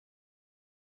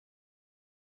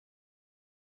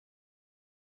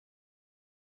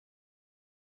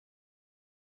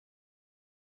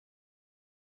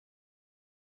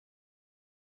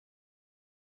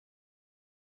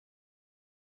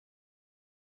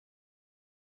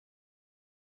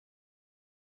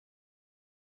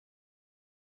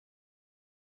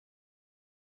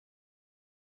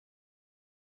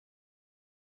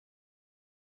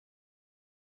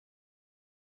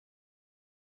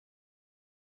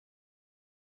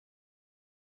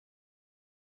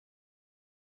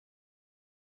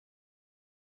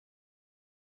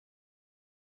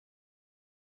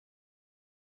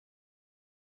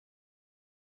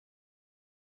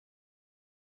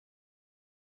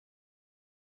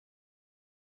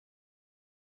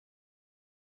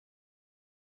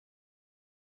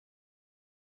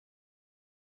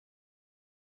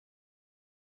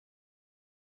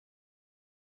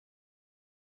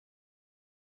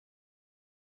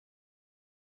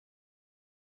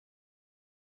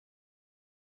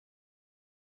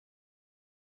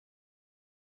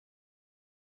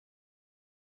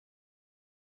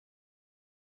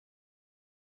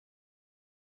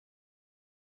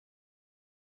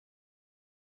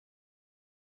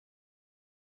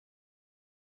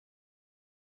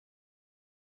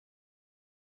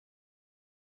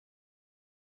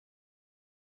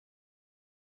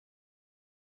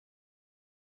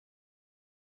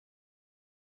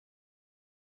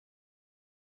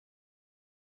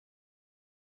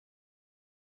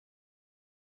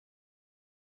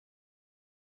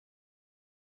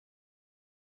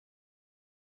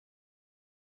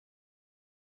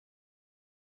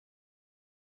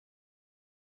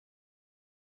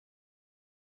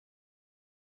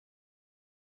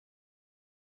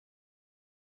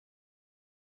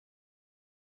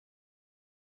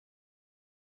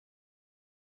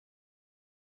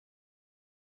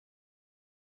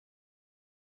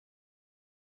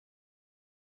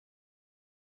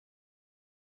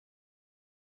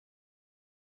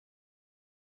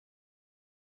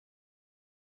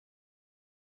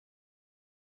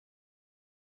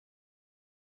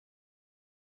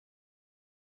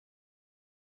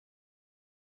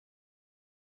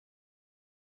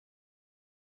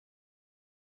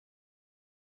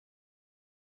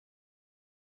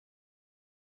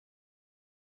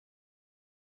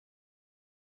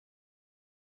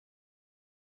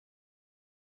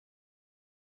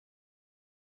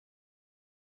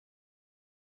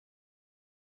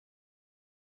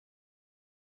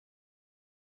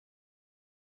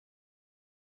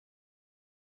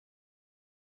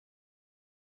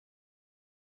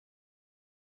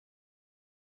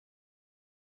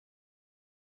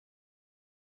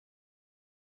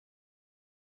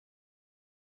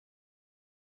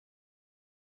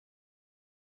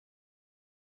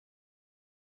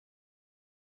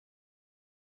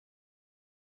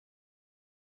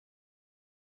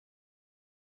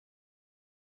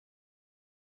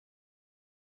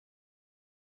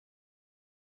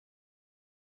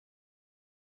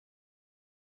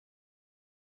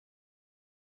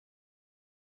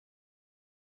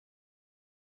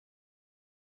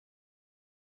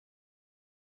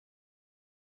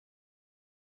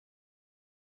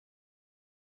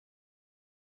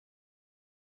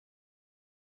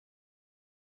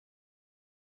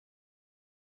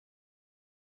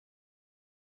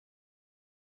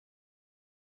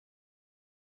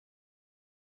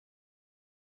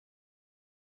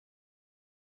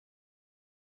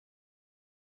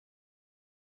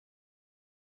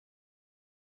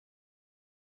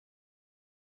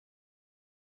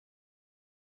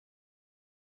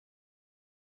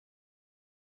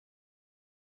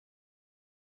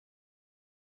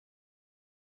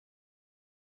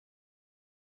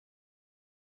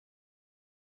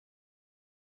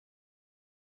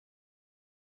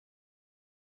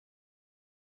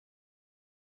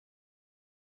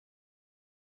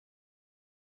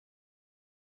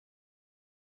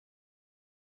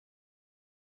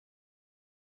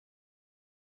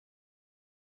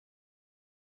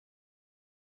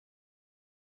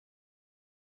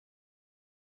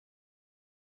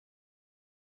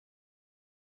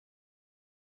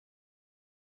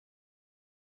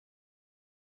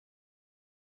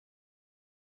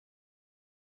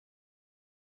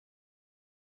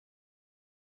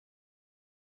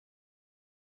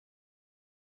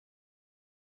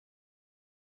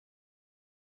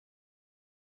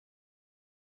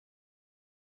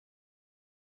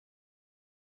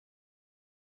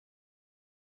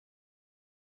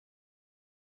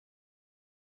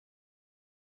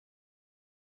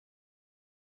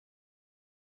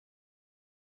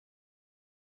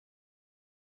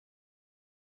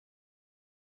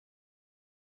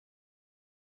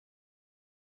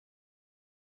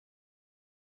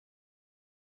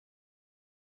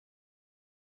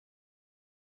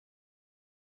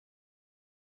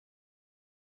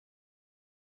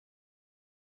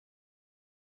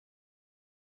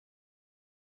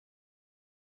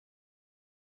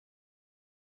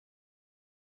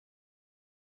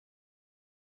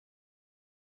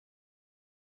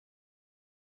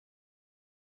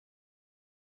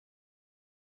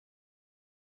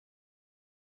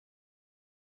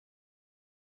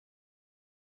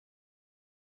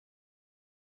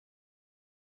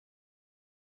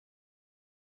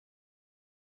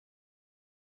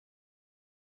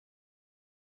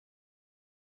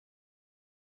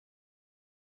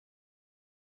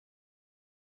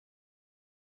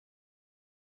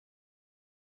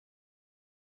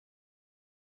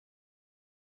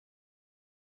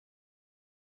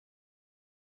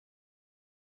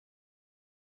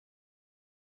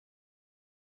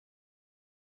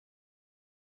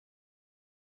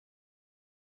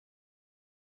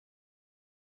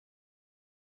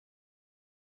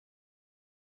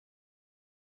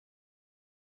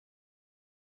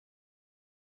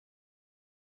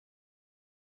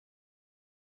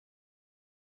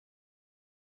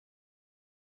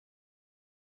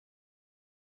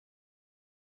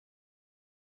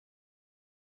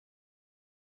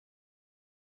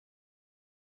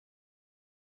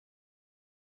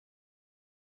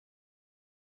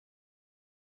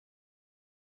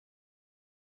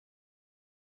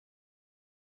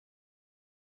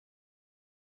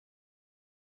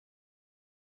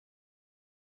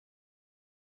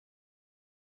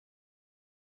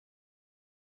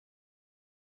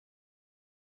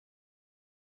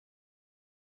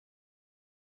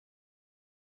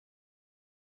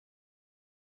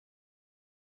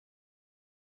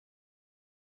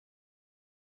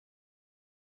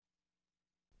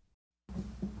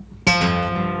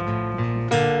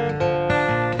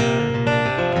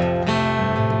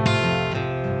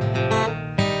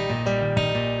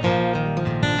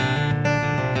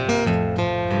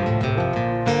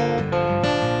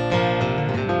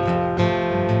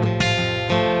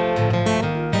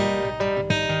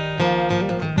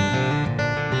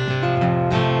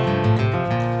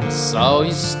saw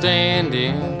you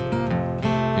standing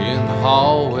in the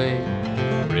hallway,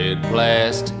 red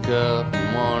plastic cup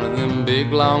and one of them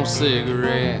big long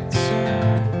cigarettes.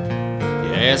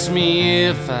 You asked me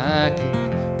if I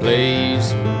could play you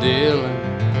some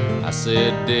Dylan. I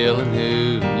said, Dylan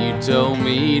who? And you told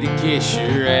me to kiss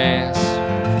your ass.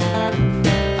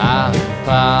 I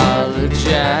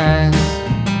apologize,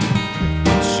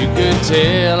 but you could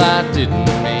tell I didn't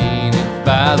mean it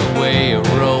by the way I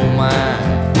roll my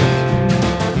eyes.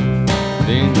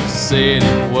 Then you said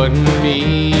it wasn't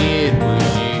me, it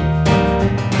was you.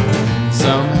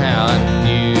 Somehow I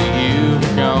knew you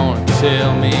were gonna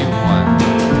tell me why.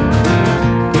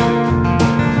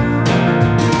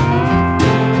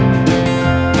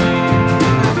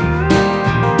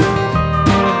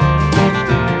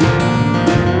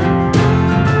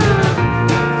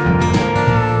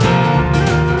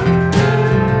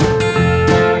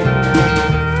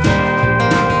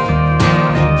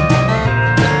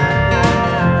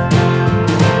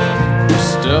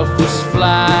 Was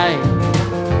flying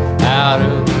out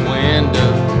of the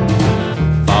window,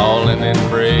 falling and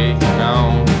breaking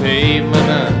on the pavement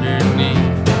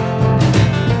underneath.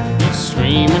 He's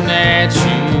screaming at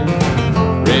you,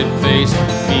 red-faced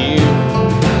perfume.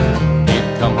 He'd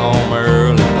come home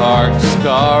early, parked his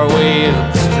car way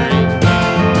up the street.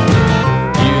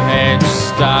 You had your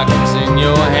stockings in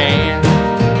your hand,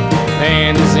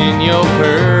 panties in your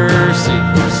purse. It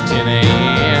was 10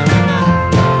 a.m.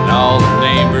 All the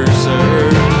neighbors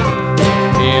heard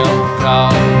him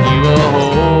calling you a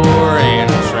whore and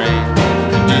a tramp.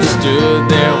 You just stood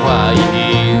there while your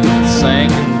heels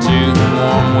sank into the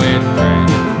warm wet ground.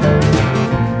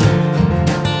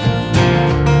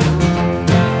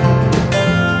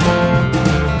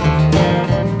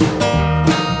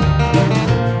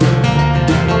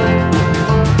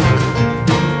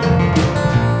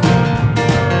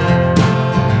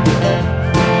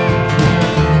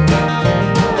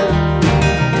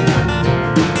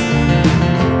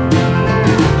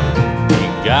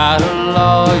 Got a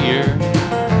lawyer,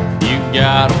 you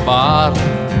got a bottle,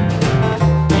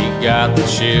 you got the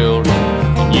children,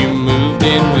 and you moved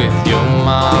in with your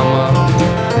mama.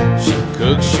 She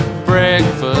cooks you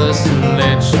breakfast and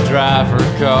lets you drive her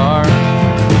car.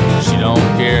 She don't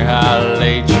care how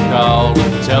late you call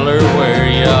to tell her where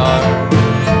you are.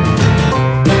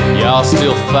 Y'all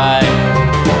still fight,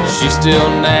 she still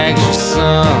nags you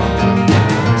some.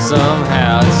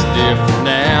 Somehow it's different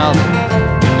now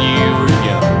than you were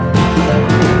young.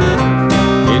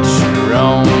 It's your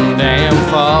own damn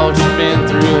fault you've been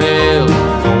through hell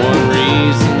for one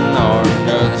reason or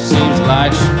another. Seems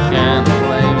like she kinda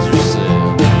blames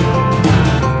herself.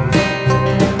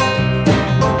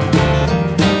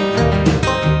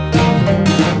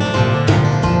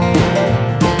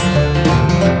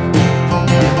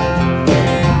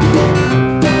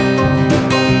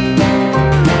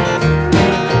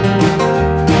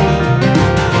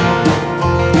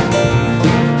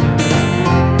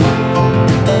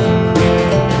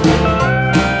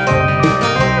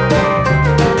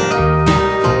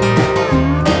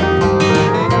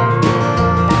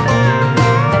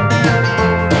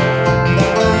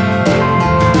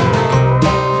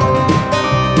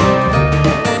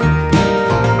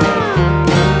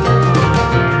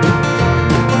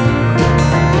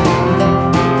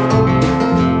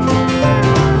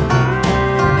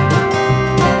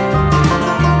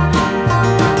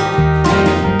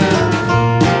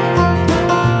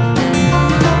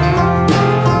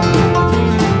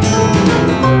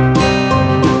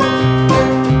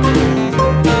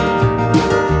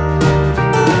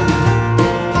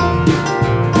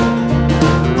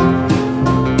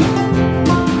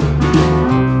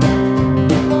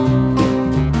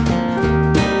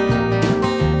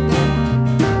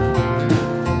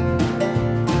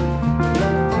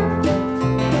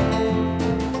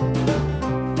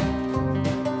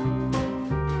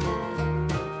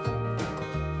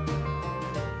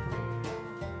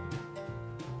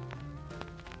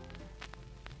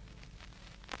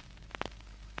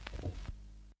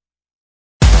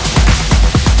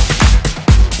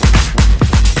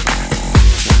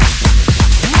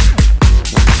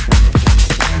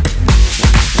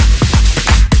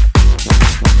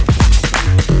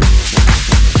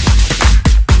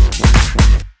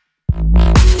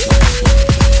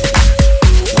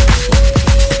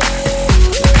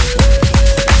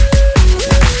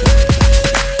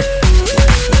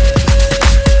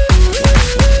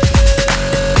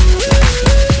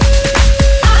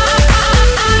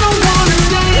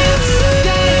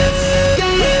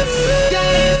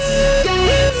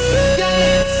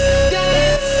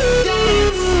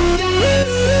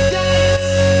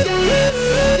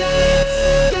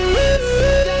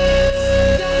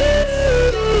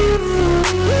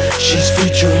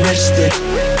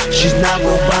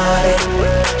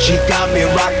 She got me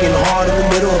rocking hard in the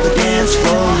middle of the dance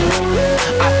floor.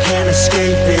 I can't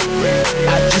escape it,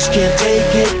 I just can't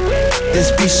take it.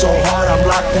 This beat so hard, I'm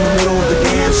locked in the middle of the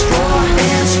dance floor.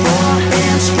 Dance floor,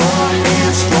 dance floor,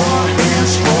 dance floor,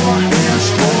 dance floor, dance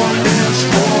floor, dance floor, dance floor, dance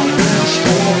floor, dance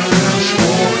floor,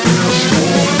 dance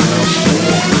floor, dance floor.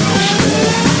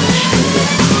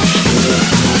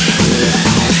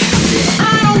 I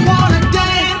don't wanna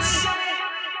dance.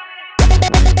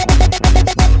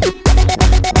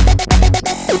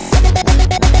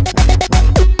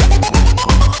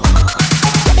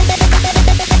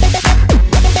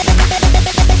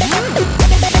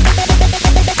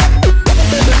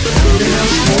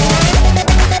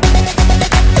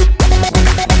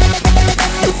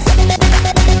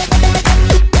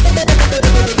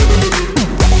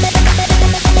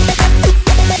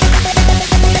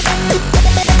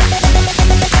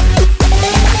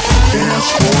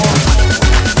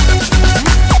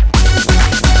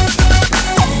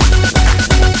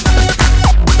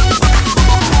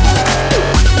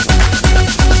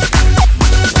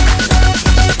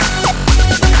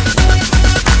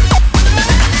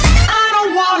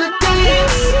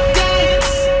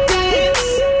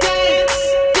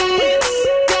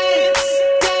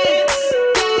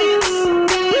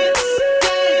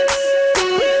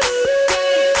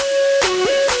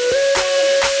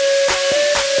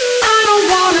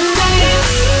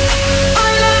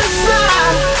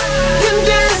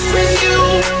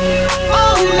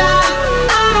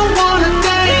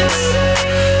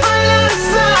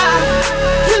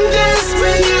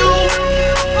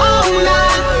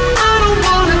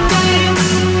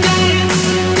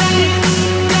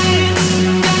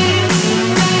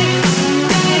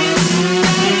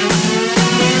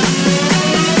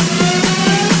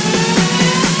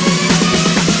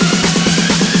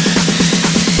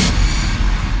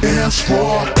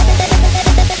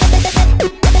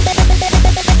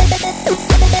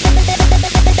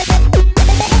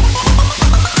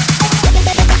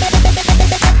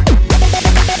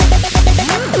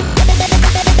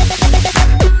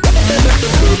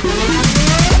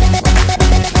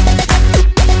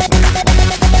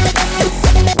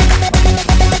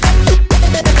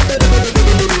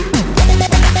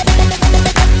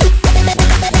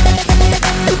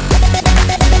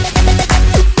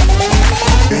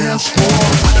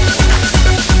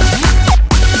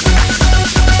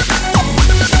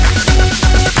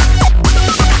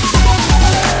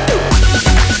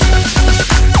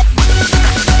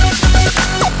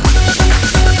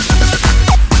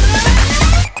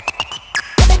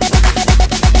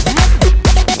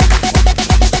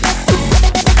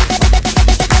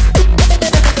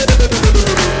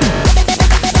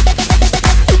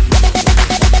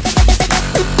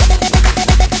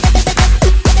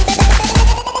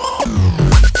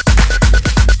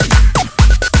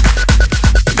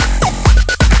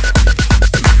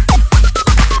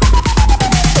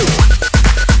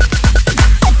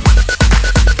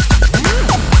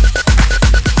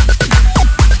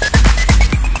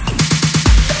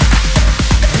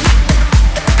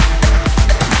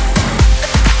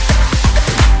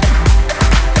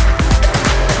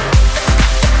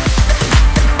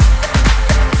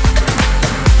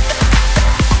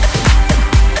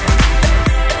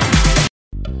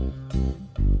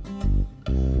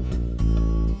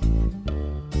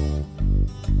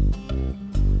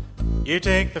 You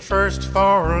take the first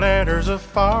 4 letters of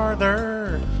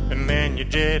farther, and then you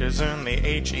jettison the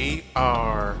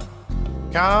H-E-R.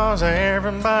 'Cause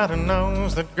everybody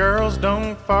knows that girls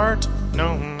don't fart,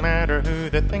 no matter who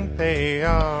they think they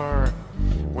are.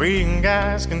 We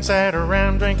guys can sit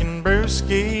around drinking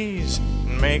brewskis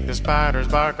and make the spiders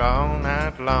bark all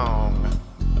night long.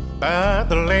 But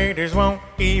the ladies won't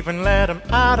even let them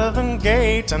out of the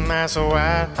gate, and that's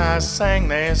why I sang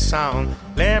this song.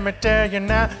 Let me tell you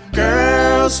now,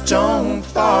 girls don't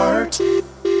fart.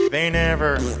 They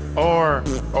never, while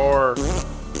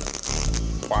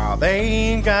they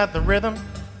ain't got the rhythm,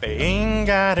 they ain't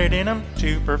got it in them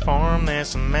to perform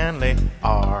this manly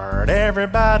art.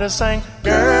 Everybody sing,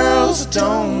 girls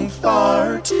don't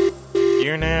fart.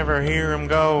 You never hear them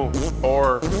go,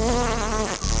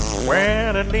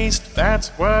 well, at least that's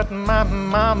what my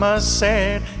mama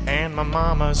said, and my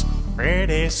mama's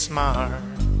pretty smart,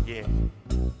 yeah.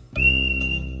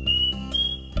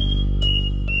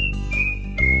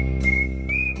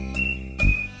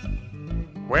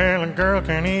 Well, a girl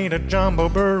can eat a jumbo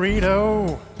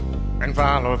burrito and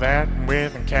follow that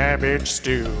with a cabbage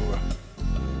stew.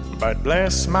 But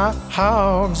bless my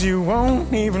hogs, you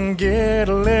won't even get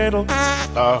a little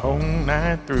the whole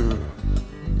night through.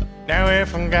 Now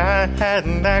if a guy had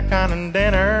that kind of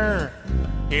dinner,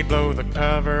 he'd blow the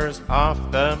covers off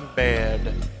the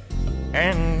bed,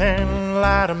 and then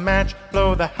light a match,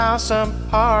 blow the house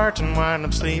apart, and wind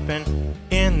up sleeping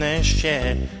in the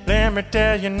shed. Let me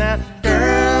tell you now,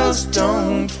 girls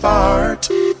don't fart.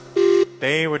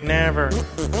 They would never,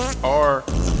 or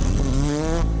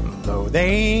though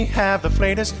they have the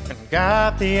flatus and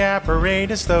got the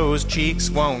apparatus, those cheeks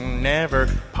won't never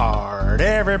part.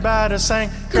 Everybody sing,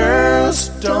 girls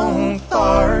don't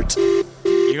fart.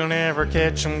 You'll never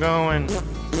catch them going.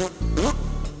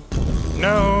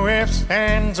 No ifs,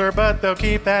 ands, or but, they'll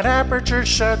keep that aperture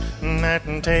shut, and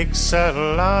that takes a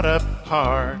lot of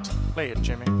heart. Play it,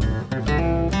 Jimmy.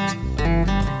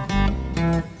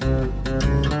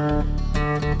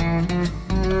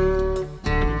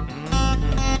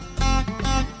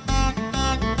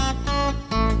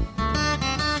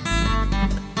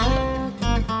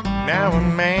 Now a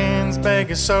man's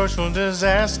biggest social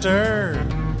disaster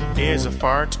is a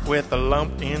fart with a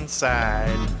lump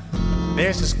inside.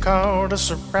 This is called a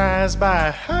surprise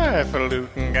by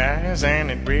highfalutin guys,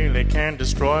 and it really can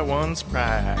destroy one's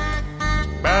pride.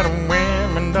 But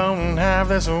women don't have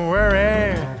this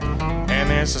worry, and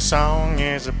this song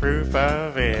is a proof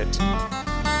of it.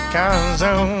 'Cause,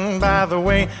 oh, by the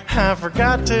way, I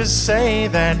forgot to say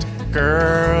that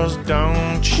girls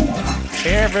don't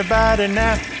everybody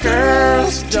now,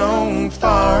 girls don't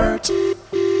fart.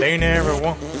 They never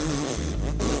want.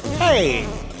 Hey,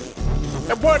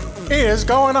 what is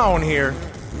going on here?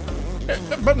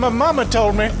 But my mama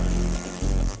told me.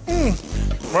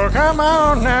 Well, come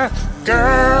on now,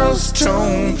 girls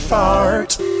don't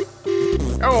fart.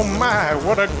 Oh my,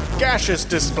 what a gaseous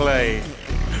display.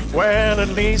 Well, at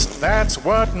least that's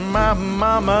what my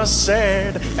mama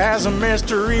said, as a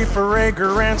mystery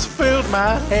fragrance filled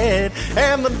my head,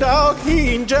 and the dog,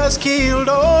 he just keeled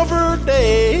over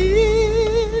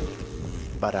dead.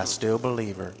 But I still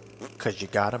believe her, 'cause you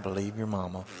gotta believe your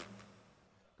mama.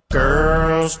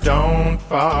 Girls don't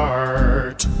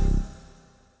fart.